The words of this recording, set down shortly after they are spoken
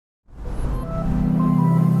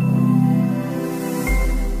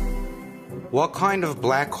What kind of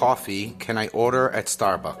black coffee can I order at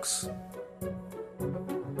Starbucks?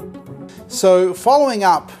 So following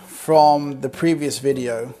up from the previous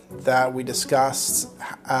video that we discussed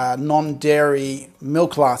non-dairy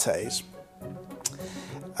milk lattes,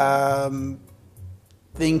 the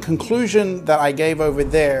conclusion that I gave over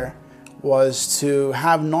there was to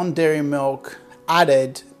have non-dairy milk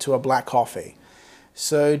added to a black coffee.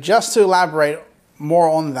 So just to elaborate more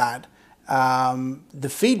on that, the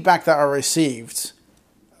feedback that I received,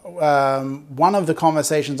 one of the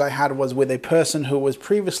conversations I had was with a person who was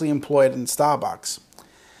previously employed in Starbucks.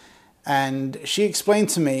 And she explained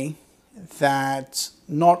to me that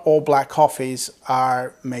not all black coffees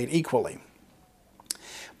are made equally.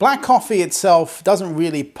 Black coffee itself doesn't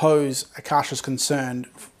really pose a kashrus concern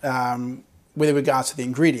with regards to the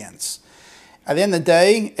ingredients. At the end of the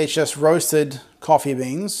day, it's just roasted coffee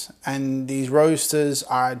beans, and these roasters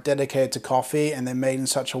are dedicated to coffee, and they're made in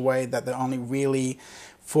such a way that they're only really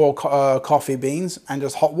for coffee beans and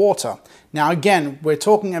just hot water. Now again, we're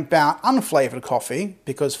talking about unflavored coffee,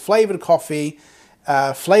 because flavored coffee,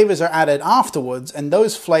 flavors are added afterwards, and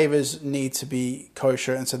those flavors need to be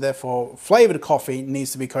kosher, and so therefore flavored coffee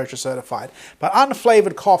needs to be kosher certified. But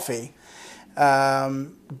unflavored coffee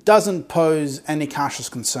doesn't pose any kashrus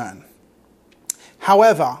concern.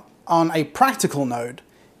 However, on a practical note,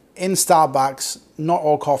 in Starbucks, not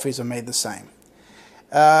all coffees are made the same.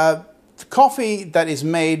 The coffee that is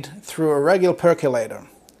made through a regular percolator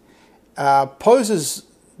poses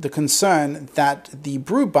the concern that the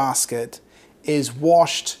brew basket is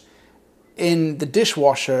washed in the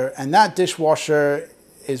dishwasher, and that dishwasher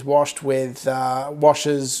is washed with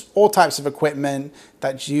washes all types of equipment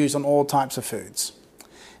that's used on all types of foods.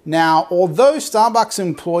 Now, although Starbucks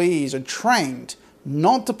employees are trained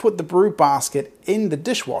not to put the brew basket in the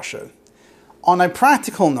dishwasher, on a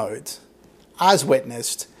practical note, as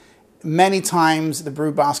witnessed, many times the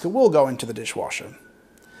brew basket will go into the dishwasher.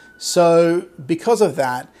 So because of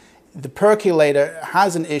that, the percolator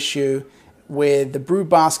has an issue with the brew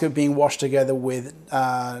basket being washed together with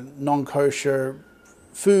non-kosher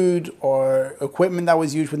food or equipment that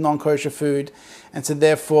was used with non-kosher food, and so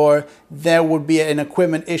therefore there would be an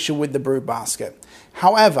equipment issue with the brew basket.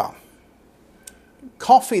 However,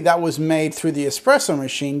 coffee that was made through the espresso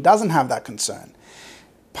machine doesn't have that concern.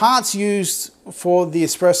 Parts used for the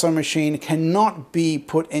espresso machine cannot be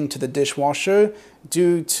put into the dishwasher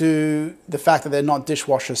due to the fact that they're not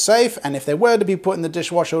dishwasher safe, and if they were to be put in the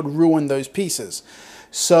dishwasher, it would ruin those pieces.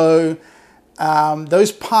 So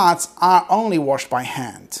those parts are only washed by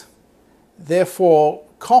hand. Therefore,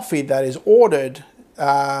 coffee that is ordered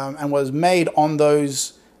and was made on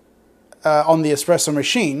those on the espresso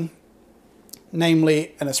machine,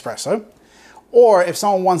 namely an espresso, or if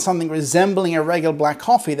someone wants something resembling a regular black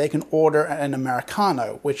coffee, they can order an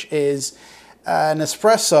Americano, which is an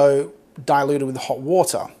espresso diluted with hot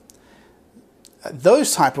water.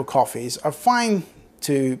 Those type of coffees are fine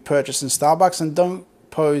to purchase in Starbucks and don't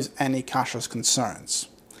pose any kashrus concerns.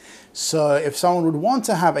 So if someone would want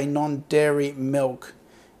to have a non-dairy milk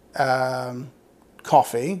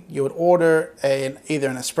coffee, you would order either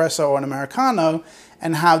an espresso or an Americano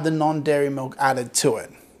and have the non-dairy milk added to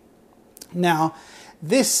it. Now,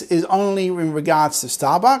 this is only in regards to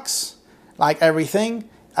Starbucks. Like everything,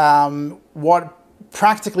 what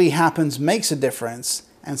practically happens makes a difference,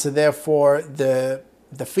 and so therefore the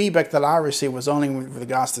feedback that I received was only with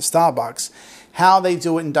regards to Starbucks. How they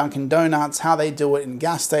do it in Dunkin' Donuts, how they do it in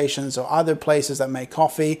gas stations or other places that make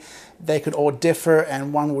coffee, they could all differ,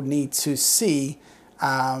 and one would need to see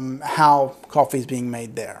how coffee is being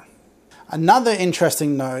made there. Another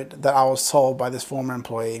interesting note that I was told by this former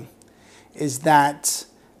employee is that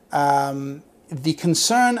the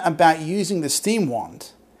concern about using the steam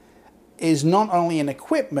wand is not only an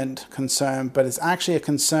equipment concern, but it's actually a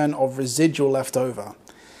concern of residual leftover.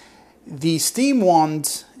 The steam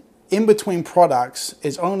wand in between products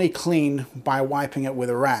is only cleaned by wiping it with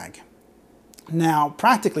a rag. Now,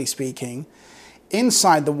 practically speaking,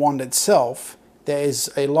 inside the wand itself, there is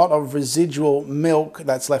a lot of residual milk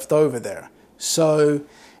that's left over there. So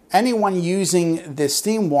anyone using this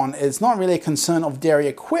steam wand is not really a concern of dairy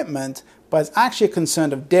equipment, but it's actually a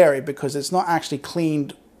concern of dairy because it's not actually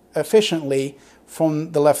cleaned efficiently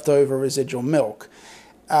from the leftover residual milk.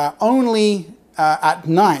 Only at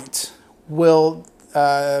night will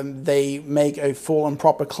they make a full and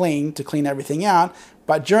proper clean to clean everything out,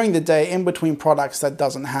 but during the day, in between products, that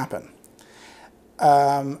doesn't happen.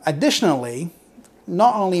 Additionally,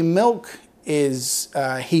 not only milk is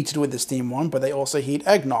heated with the steam wand, but they also heat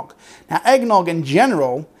eggnog. Now, eggnog in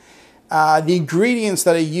general, the ingredients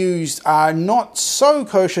that are used are not so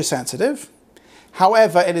kosher sensitive.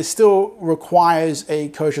 However, it still requires a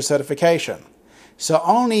kosher certification. So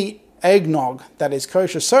only eggnog that is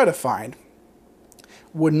kosher certified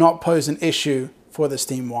would not pose an issue for the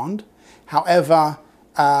steam wand. However,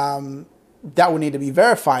 that would need to be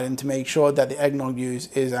verified and to make sure that the eggnog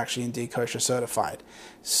used is actually indeed kosher certified.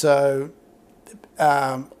 So,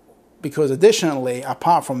 because additionally,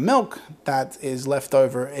 apart from milk that is left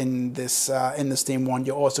over in this in the steam wand,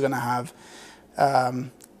 you're also going to have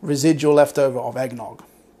residual leftover of eggnog.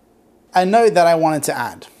 A note that I wanted to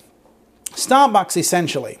add: Starbucks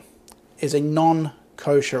essentially is a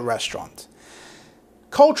non-kosher restaurant.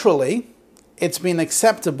 Culturally, it's been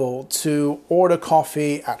acceptable to order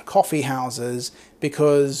coffee at coffee houses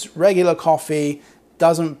because regular coffee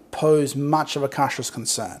doesn't pose much of a kashrus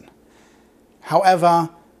concern. However,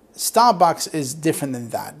 Starbucks is different than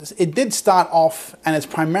that. It did start off and is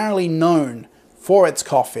primarily known for its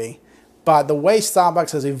coffee, but the way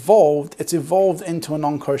Starbucks has evolved, it's evolved into a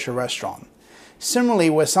non-kosher restaurant. Similarly,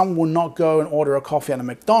 where some will not go and order a coffee at a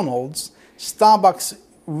McDonald's, Starbucks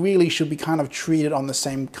really should be kind of treated on the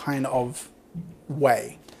same kind of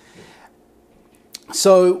way.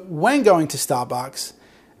 So when going to Starbucks,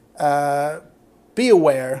 be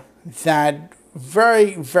aware that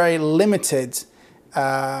very, very limited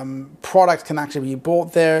products can actually be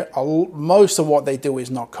bought there. Most of what they do is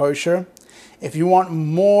not kosher. If you want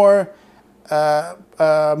more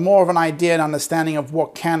of an idea and understanding of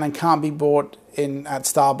what can and can't be bought at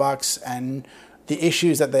Starbucks and the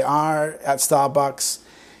issues that there are at Starbucks,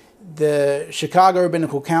 the Chicago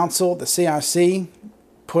Rabbinical Council, the CRC,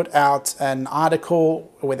 put out an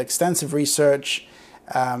article with extensive research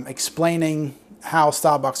explaining how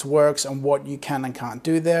Starbucks works and what you can and can't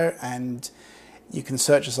do there. And you can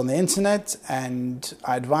search us on the internet, and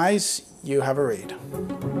I advise you have a read.